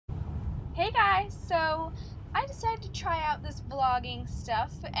Hey guys, so I decided to try out this vlogging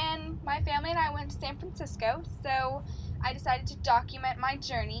stuff, and my family and I went to San Francisco, so I decided to document my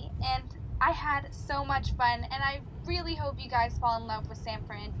journey, and I had so much fun, and I really hope you guys fall in love with San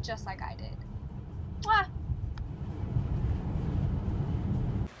Fran just like I did. Mwah!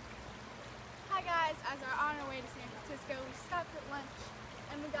 Hi guys, as we're on our way to San Francisco, we stopped at lunch,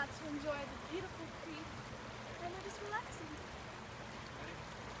 and we got to enjoy the beautiful creek, and we're just relaxing.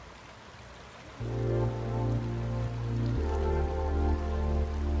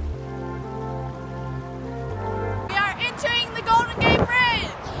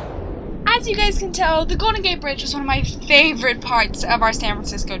 As you guys can tell, the Golden Gate Bridge was one of my favorite parts of our San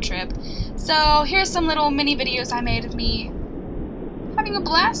Francisco trip. So here's some little mini videos I made of me having a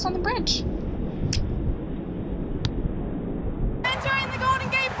blast on the bridge. Entering the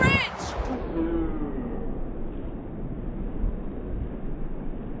Golden Gate Bridge!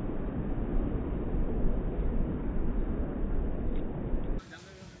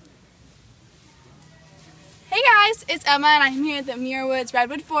 Hey guys, it's Emma and I'm here at the Muir Woods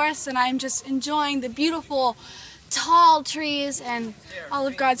Redwood Forest and I'm just enjoying the beautiful tall trees and all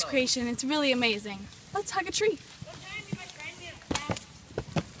of God's creation. It's really amazing. Let's hug a tree.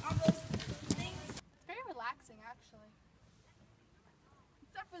 Very relaxing actually.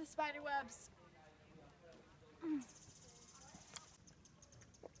 Except for the spider webs.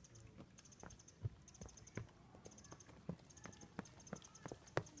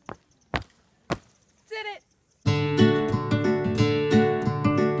 Did it!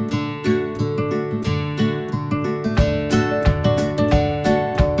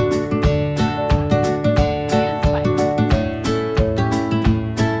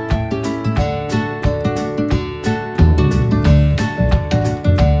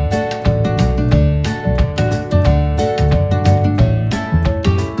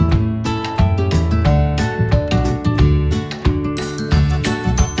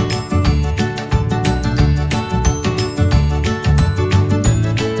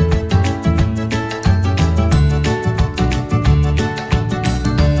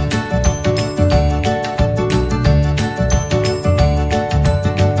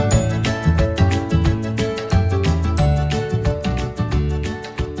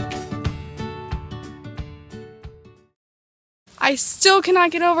 I still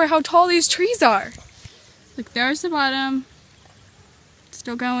cannot get over how tall these trees are. Look, there's the bottom.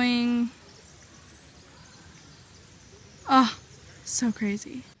 Still going. Oh, so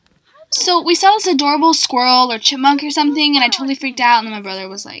crazy. So we saw this adorable squirrel or chipmunk or something, and I totally freaked out, and then my brother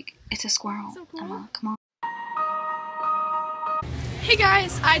was like, "It's a squirrel. So cool. Emma, come on." Hey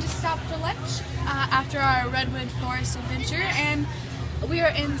guys, I just stopped for lunch after our Redwood Forest adventure, and we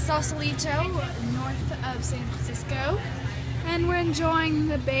are in Sausalito, north of San Francisco. And we're enjoying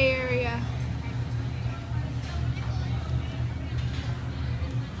the Bay Area.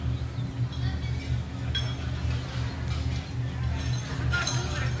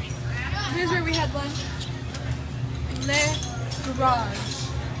 Here's where we had lunch. Le Garage.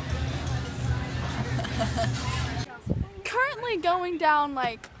 Currently going down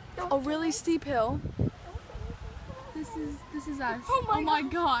like a really steep hill. This is us. Oh my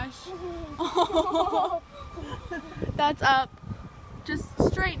gosh. Oh. That's up. Just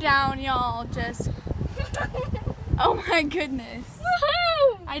straight down, y'all. Just. Oh my goodness.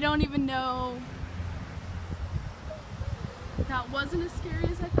 I don't even know. That wasn't as scary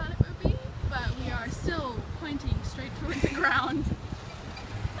as I thought it would be, but we are still pointing straight toward the ground.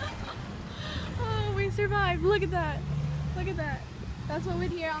 Oh, we survived. Look at that. Look at that. That's what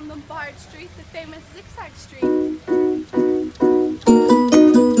we'd hear on Lombard Street, the famous zigzag street.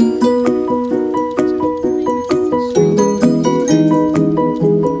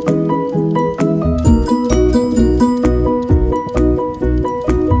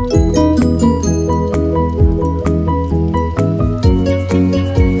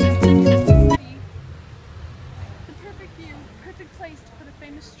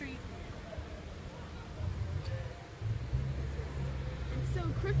 So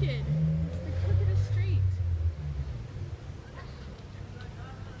crooked. It's the crookedest street.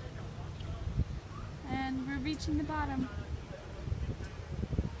 And we're reaching the bottom.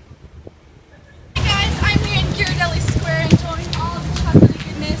 Hey guys, I'm here in Ghirardelli Square enjoying all of the chocolatey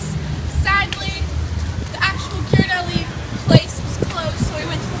goodness. Sadly, the actual Ghirardelli place was closed, so we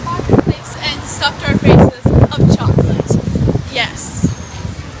went to the marketplace and stuffed our faces of chocolate. Yes.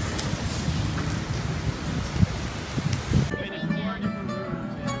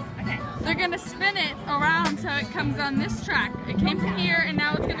 They're gonna spin it around so it comes on this track. It came from here and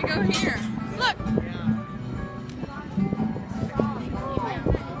now it's gonna go here. Look!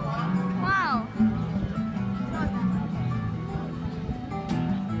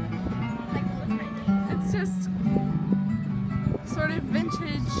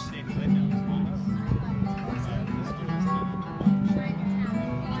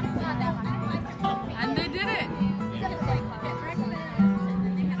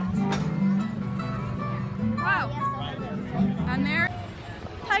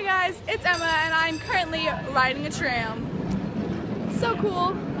 guys, it's Emma and I'm currently riding a tram. So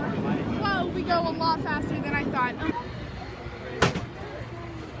cool. Whoa, we go a lot faster than I thought.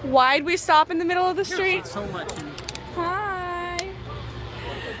 Why'd we stop in the middle of the street? So much. Hi.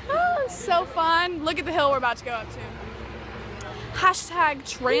 Oh, so fun. Look at the hill we're about to go up to. Hashtag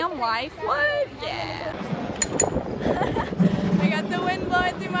tram life. What? Yeah. I got the wind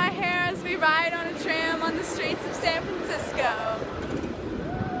blowing through my hair as we ride on a tram on the streets of San Francisco.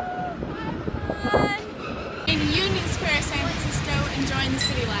 Fun. In Union Square, San Francisco, enjoying the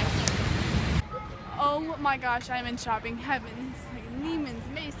city life. Oh my gosh, I'm in shopping heavens. Like Neiman's,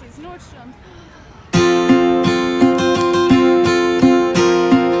 Macy's, Nordstrom's.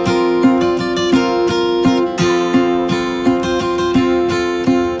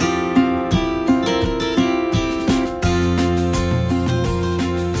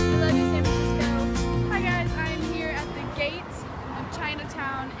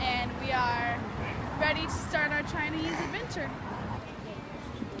 Ready to start our Chinese adventure.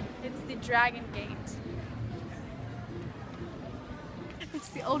 It's the Dragon Gate. It's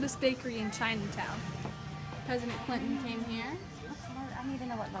the oldest bakery in Chinatown. President Clinton came here. I need to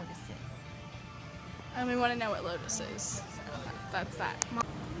know what Lotus is. And we want to know what Lotus is. So that's that. Luke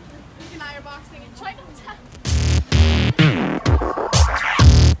and I are boxing in Chinatown.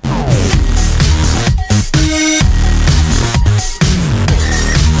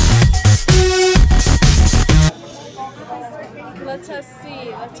 Let us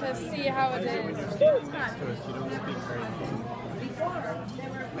see how it is. It's hot.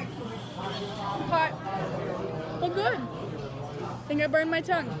 Hot. Well, good. I think I burned my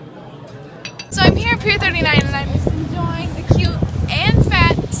tongue. So I'm here at Pier 39 and I'm just enjoying the cute and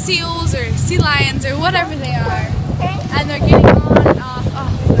fat seals or sea lions or whatever they are. And they're getting on and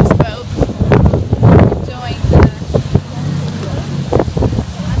off this boat. Enjoying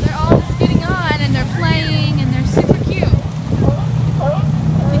and they're all just getting on and they're playing and they're super cute.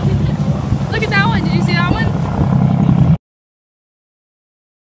 Look at that one. Did you see that one?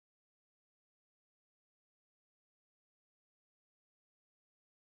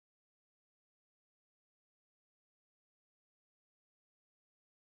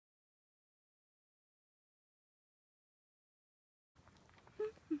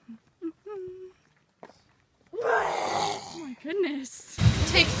 Oh my goodness.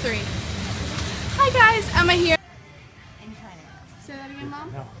 Take 3. Hi guys, Emma here. In China. Say that again,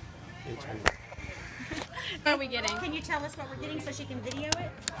 Mom? No, in China. What are we getting? Can you tell us what we're getting so she can video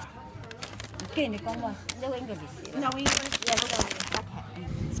it? No English. No English? Yes, okay.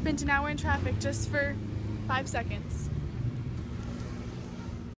 Spent an hour in traffic just for 5 seconds.